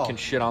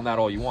shit on that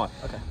all you want.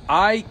 Okay.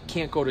 I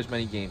can't go to as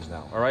many games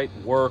now. All right,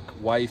 work,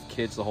 wife,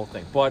 kids, the whole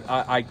thing. But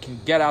I can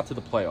get out to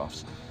the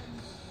playoffs.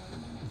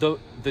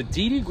 The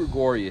Didi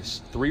Gregorius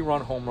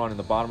 3-run home run in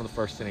the bottom of the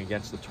first inning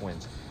against the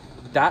Twins.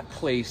 that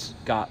place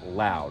got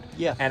loud.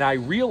 Yeah. And I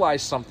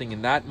realized something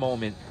in that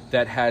moment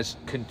that has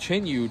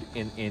continued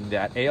in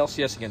that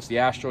ALCS against the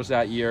Astros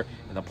that year,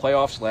 in the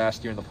playoffs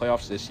last year, in the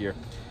playoffs this year.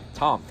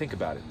 Tom, think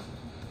about it.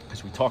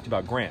 As we talked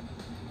about Grant,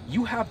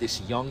 you have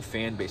this young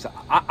fan base.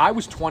 I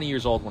was 20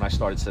 years old when I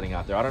started sitting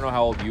out there. I don't know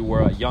how old you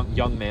were, a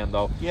young man,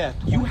 though. Yeah.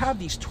 20. You have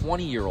these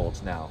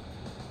 20-year-olds now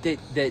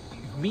that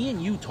me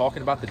and you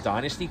talking about the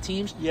dynasty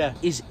teams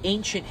is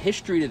ancient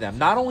history to them.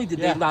 Not only did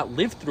they not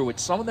live through it,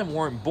 some of them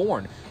weren't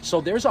born. So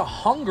there's a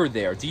hunger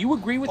there. Do you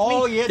agree with me?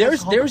 Oh, yeah.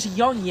 There's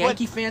young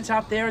Yankee fans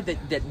out there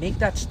that make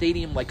that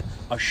stadium like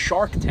a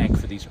shark tank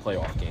for these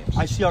playoff games.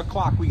 I see our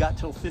clock. We got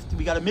till 50.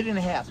 We got a minute and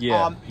a half.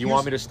 Yeah. You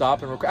want me to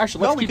stop and record?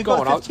 Actually, let's keep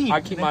going. I'll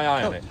keep my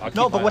eye on it.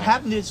 But what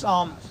happened is,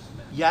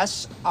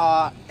 yes,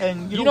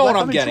 and you know what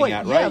I'm getting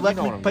at, right? You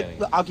know what I'm getting at.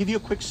 But I'll give you a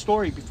quick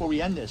story before we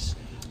end this.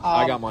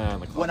 I got my eye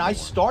on the clock. When I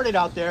started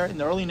out there in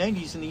the early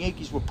 90s and the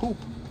Yankees were poop,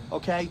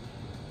 okay?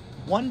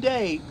 One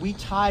day, we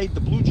tied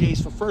the Blue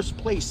Jays for first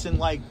place in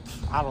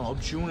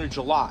June or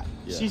July.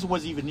 The season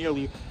wasn't even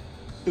nearly...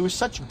 It was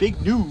such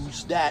big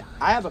news that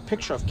I have a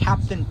picture of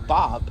Captain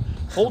Bob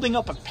holding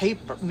up a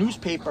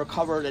newspaper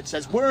cover that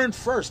says, "We're in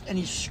first," and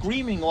he's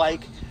screaming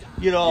like,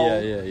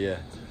 Yeah.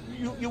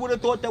 You would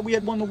have thought that we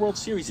had won the World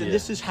Series, and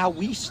this is how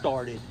we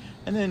started.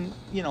 And then,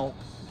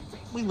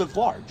 we live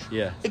large.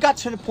 Yeah. It got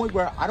to the point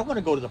where I don't want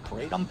to go to the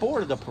parade. I'm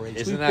bored of the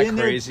parades. Isn't that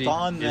crazy?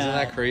 Isn't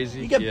that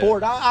crazy? You get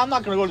bored. I'm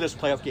not going to go to this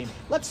playoff game.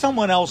 Let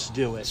someone else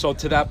do it. So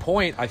to that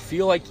point, I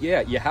feel like,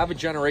 you have a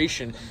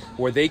generation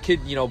where they could,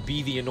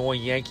 be the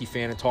annoying Yankee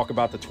fan and talk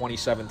about the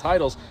 27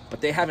 titles,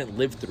 but they haven't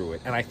lived through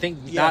it. And I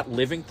think not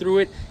living through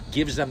it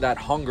gives them that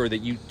hunger that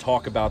you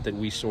talk about that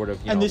we sort of,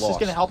 and this lost. is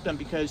going to help them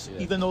because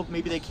even though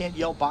maybe they can't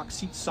yell "box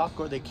seats suck"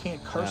 or they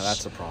can't curse,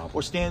 that's a problem.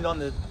 Or stand on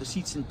the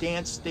seats and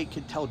dance, they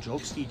can tell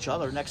jokes to each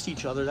other, next to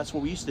each other. That's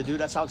what we used to do.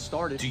 That's how it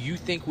started. Do you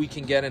think we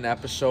can get an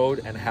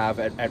episode and have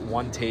at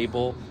one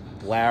table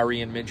Larry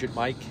and Midget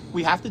Mike?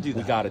 We have to do that.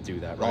 We got to do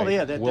that, right? Oh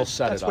yeah, we'll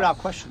set that's it up. Without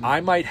question. I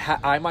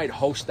might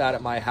host that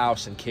at my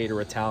house and cater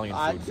Italian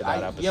food for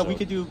that episode. Yeah, we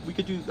could do.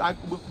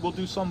 We'll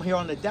do some here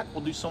on the deck.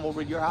 We'll do some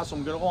over at your house.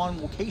 And we're gonna go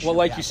on location. Well,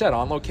 like you said,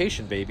 on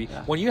location, baby.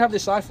 Yeah. When you have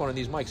this iPhone and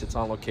these mics, it's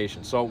on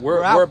location. So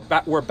we're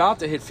about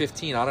to hit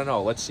 15. I don't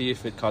know. Let's see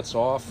if it cuts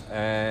off.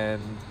 And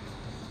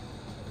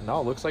no,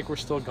 it looks like we're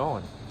still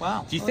going.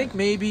 Wow. Do you think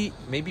maybe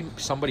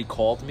somebody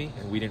called me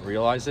and we didn't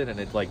realize it and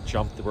it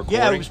jumped the recording?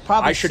 Yeah, it was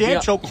probably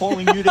Sancho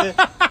calling you to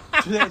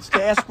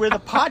ask where the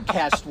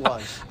podcast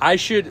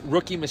was.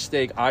 Rookie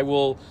mistake. I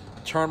will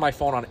turn my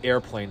phone on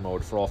airplane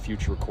mode for all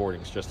future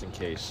recordings just in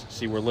case.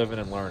 See, we're living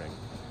and learning.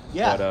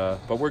 Yeah.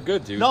 But we're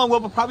good, dude. No,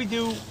 we'll probably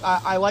do,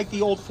 I like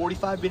the old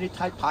 45-minute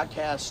type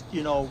podcast.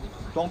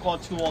 Don't go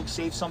on too long.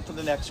 Save some for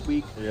the next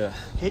week. Yeah.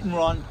 Hit and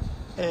run.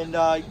 And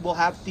we'll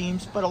have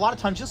themes. But a lot of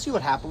times, you'll see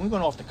what happened. We're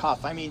going off the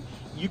cuff. I mean,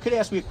 you could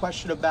ask me a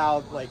question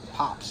about,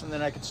 Pops, and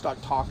then I could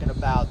start talking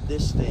about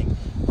this thing.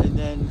 And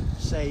then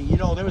say,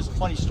 there was a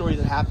funny story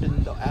that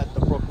happened at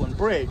the Brooklyn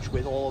Bridge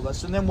with all of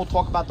us. And then we'll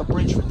talk about the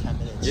bridge for 10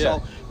 minutes. Yeah.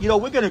 So,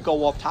 we're going to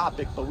go off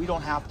topic, but we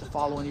don't have to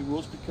follow any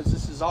rules because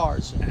this is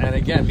ours. And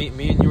again,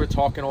 me and you are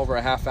talking over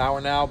a half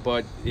hour now,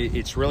 but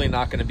it's really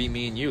not going to be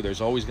me and you.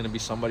 There's always going to be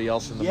somebody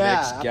else in the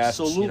mix, guests,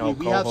 absolutely.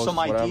 We have some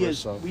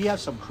ideas. Whatever, so. We have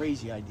some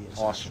crazy ideas.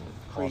 Awesome. Actually.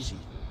 Crazy.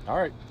 Awesome. All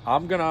right,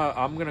 I'm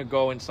gonna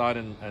go inside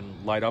and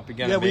light up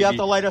again. Yeah, we have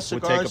to light our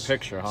cigars. We'll take a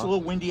picture, huh? It's a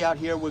little windy out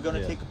here. We're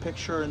gonna take a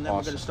picture, and then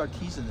we're gonna start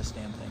teasing this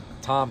damn thing.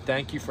 Tom,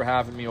 thank you for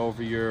having me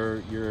over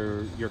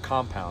your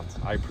compound.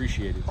 I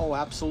appreciate it. Oh,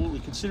 absolutely.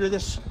 Consider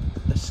this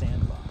the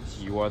sandbox.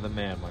 You are the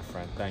man, my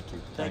friend. Thank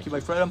you. Thank you, my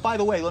friend. And by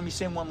the way, let me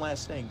say one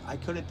last thing. I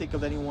couldn't think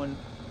of anyone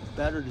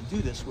better to do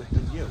this with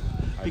than you.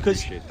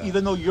 Because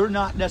even though you're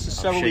not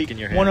necessarily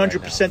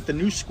 100% the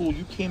new school,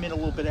 you came in a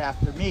little bit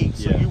after me.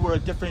 So you were a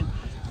different...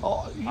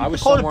 I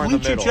was call it somewhere in the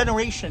bleacher middle.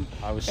 generation.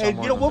 I was and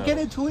we'll get middle.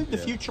 into it in the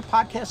future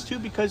podcast too,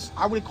 because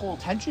I would call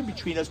tension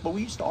between us, but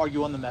we used to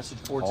argue on the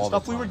message boards and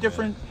stuff. We were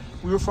different.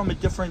 We were from a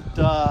different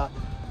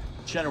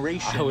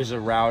generation. I was a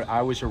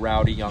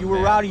rowdy young man. You were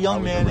a rowdy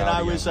young man, and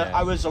I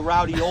was a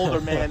rowdy older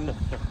man.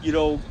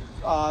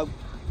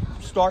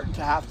 Starting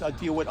to have to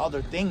deal with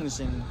other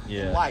things in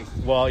life.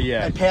 Well,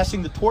 yeah. And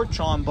passing the torch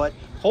on, but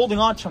holding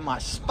on to my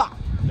spot.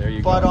 There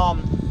you go.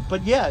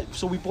 But yeah,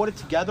 so we bought it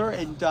together,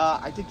 and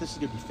I think this is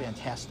going to be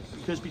fantastic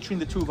because between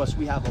the two of us,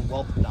 we have a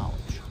wealth of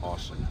knowledge.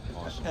 Awesome.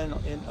 And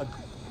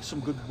some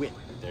good wit.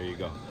 There you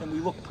go. And we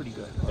look pretty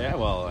good. Yeah,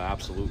 well,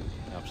 absolutely.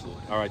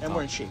 All right, and Tom.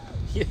 we're in shape.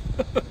 Yeah.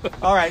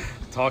 All right.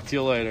 Talk to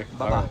you later.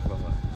 Bye-bye. All right, bye-bye.